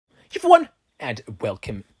everyone, and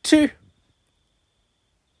welcome to...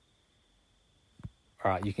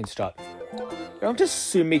 Alright, you can start. Welcome to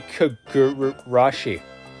SUMIKKO Gurashi.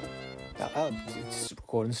 It's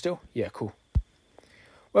recording still? Yeah, cool.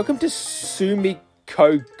 Welcome to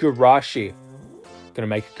SUMIKKO Gurashi. Gonna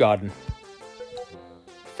make a garden.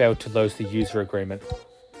 Failed to load the user agreement.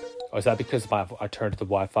 Oh, is that because I turned the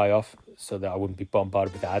Wi-Fi off so that I wouldn't be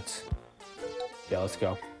bombarded with ads? Yeah, let's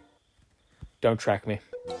go. Don't track me.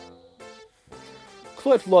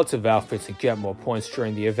 Collect lots of outfits and get more points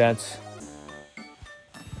during the events.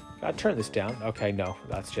 Can I turn this down? Okay, no,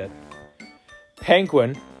 that's it.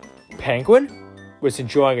 Penguin was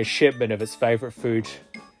enjoying a shipment of its favorite food,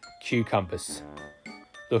 cucumbers.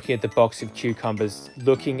 Looking at the box of cucumbers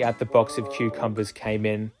came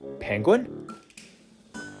in. Penguin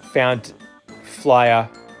found a flyer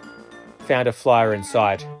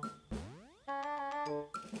inside.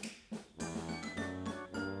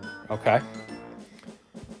 Okay.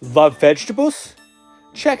 Love vegetables?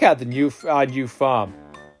 Check out the new farm.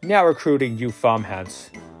 Now recruiting new farmhands.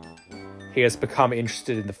 He has become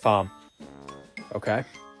interested in the farm. Okay.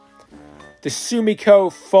 The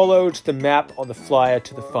SUMIKKO followed the map on the flyer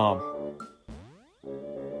to the farm.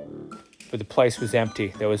 But the place was empty.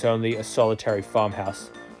 There was only a solitary farmhouse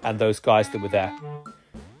and those guys that were there.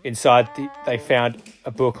 Inside, they found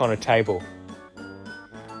a book on a table.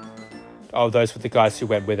 Oh, those were the guys who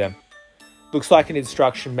went with him. Looks like an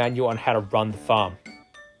instruction manual on how to run the farm.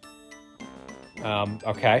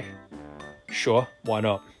 Okay. Sure, why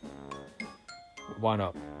not? Why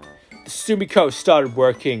not? The SUMIKKO started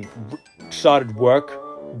work,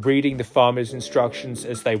 reading the farmer's instructions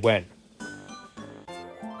as they went.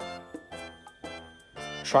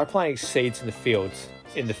 Try planting seeds in the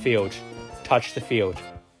field. Touch the field.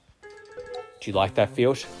 Do you like that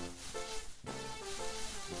field?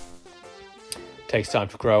 Takes time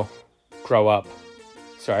to grow up.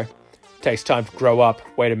 Sorry. Takes time to grow up.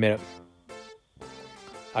 Wait a minute.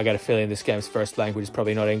 I got a feeling this game's first language is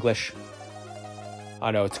probably not English.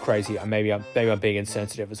 I know, it's crazy. Maybe I'm being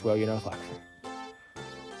insensitive as well, you know, like...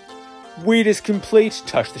 Weed is complete.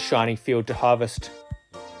 Touch the shining field to harvest.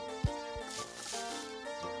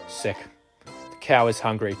 Sick. The cow is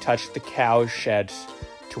hungry. Touch the cow shed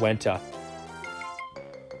to enter.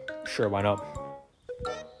 Sure, why not?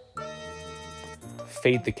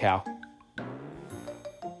 Feed the cow.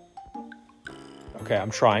 Okay,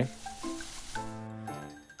 I'm trying.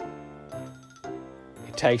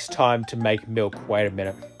 It takes time to make milk. Wait a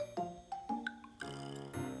minute.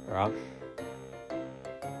 Alright.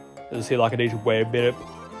 Doesn't seem like I need to wait a minute.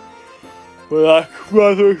 But like,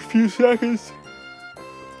 rather a few seconds.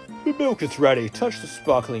 The milk is ready. Touch the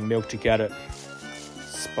sparkling milk to get it.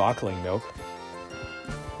 Sparkling milk?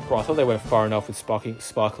 Bro, I thought they went far enough with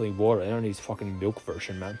sparkling water. They don't need fucking milk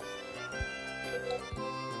version, man.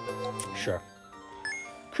 Sure.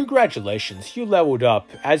 Congratulations, you leveled up.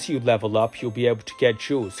 As you level up, you'll be able to get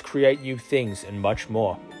jewels, create new things, and much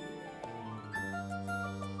more.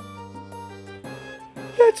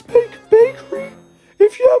 Let's make a bakery.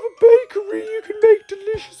 If you have a bakery, you can make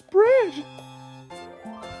delicious bread.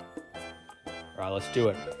 Alright, let's do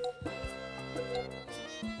it.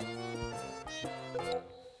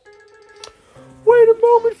 Wait a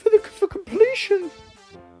moment for completion.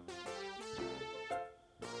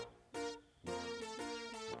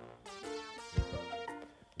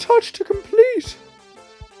 Touch to complete.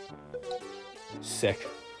 Sick.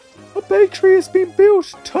 A bakery has been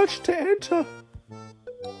built. Touch to enter.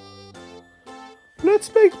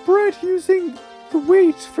 Let's make bread using the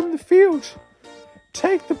wheat from the field.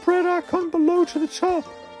 Take the bread icon below to the top.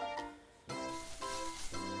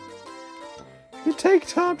 If you take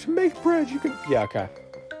time to make bread, you can... Yeah, okay.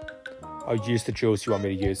 I'll use the jewels you want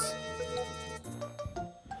me to use.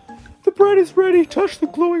 The bread is ready. Touch the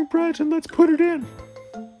glowing bread and let's put it in.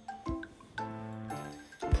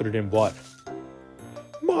 Put it in what?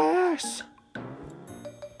 My ass!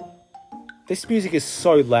 This music is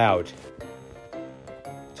so loud.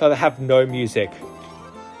 So they have no music.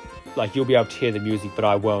 Like, you'll be able to hear the music, but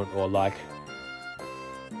I won't. Or like...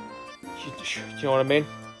 You know what I mean?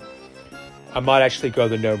 I might actually go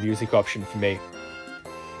the no music option for me.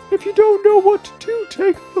 If you don't know what to do,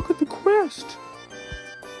 take a look at the quest.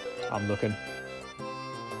 I'm looking.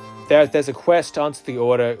 There's a quest. Answer the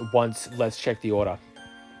order once. Let's check the order.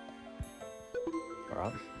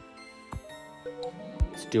 Alright.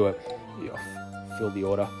 Let's do it. Yeah, fill the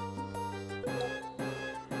order.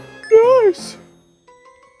 Nice!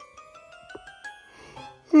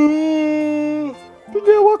 But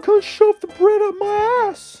now I can't shove the bread up my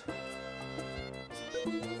ass.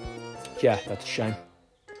 Yeah, that's a shame.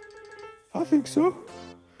 I think so.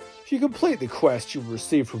 If you complete the quest, you'll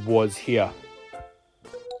receive rewards here.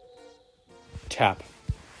 Tap.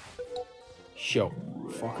 Yo,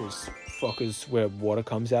 fuckers where water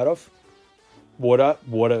comes out of.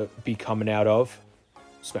 Water be coming out of.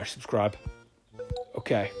 Smash subscribe.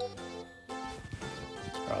 Okay.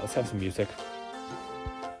 Alright, let's have some music.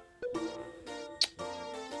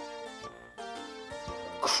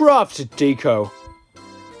 Craft deco.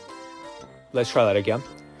 Let's try that again.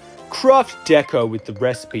 Craft deco with the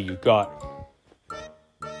recipe you got.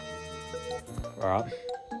 Alright.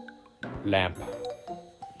 Lamp.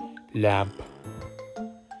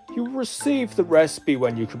 You will receive the recipe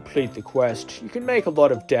when you complete the quest. You can make a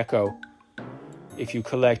lot of deco if you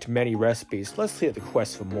collect many recipes. Let's clear the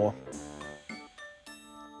quest for more.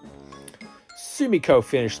 SUMIKKO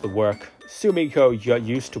finished the work. SUMIKKO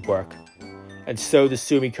used to work. And so the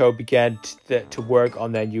SUMIKKO began to work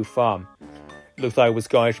on their new farm. It looked like it was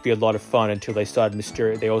going to be a lot of fun until they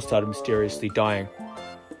all started mysteriously dying.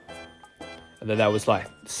 And then that was like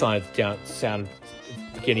the sign of the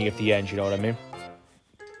beginning of the end, you know what I mean?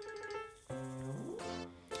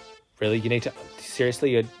 Really? You need to...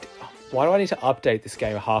 Seriously? Why do I need to update this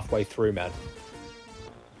game halfway through, man?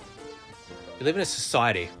 We live in a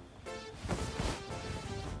society.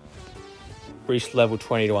 Reach level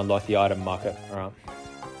 20 to unlock the item market. Alright.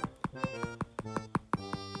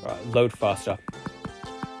 Alright, load faster.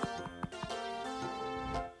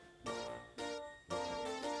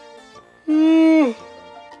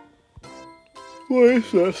 What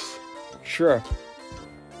is this? Sure.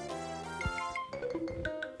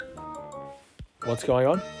 What's going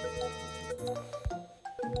on?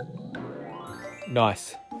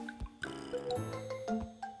 Nice.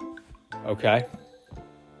 Okay.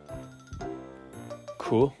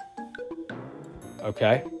 Cool.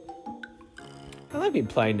 Okay. How long have I been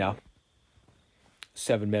playing now?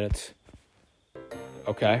 7 minutes.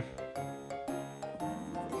 Okay.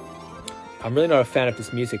 I'm really not a fan of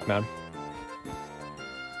this music, man.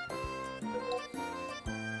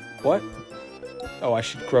 What? Oh, I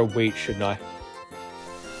should grow wheat, shouldn't I?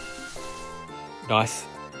 Nice.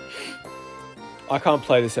 I can't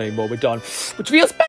play this anymore, we're done. Which feels bad!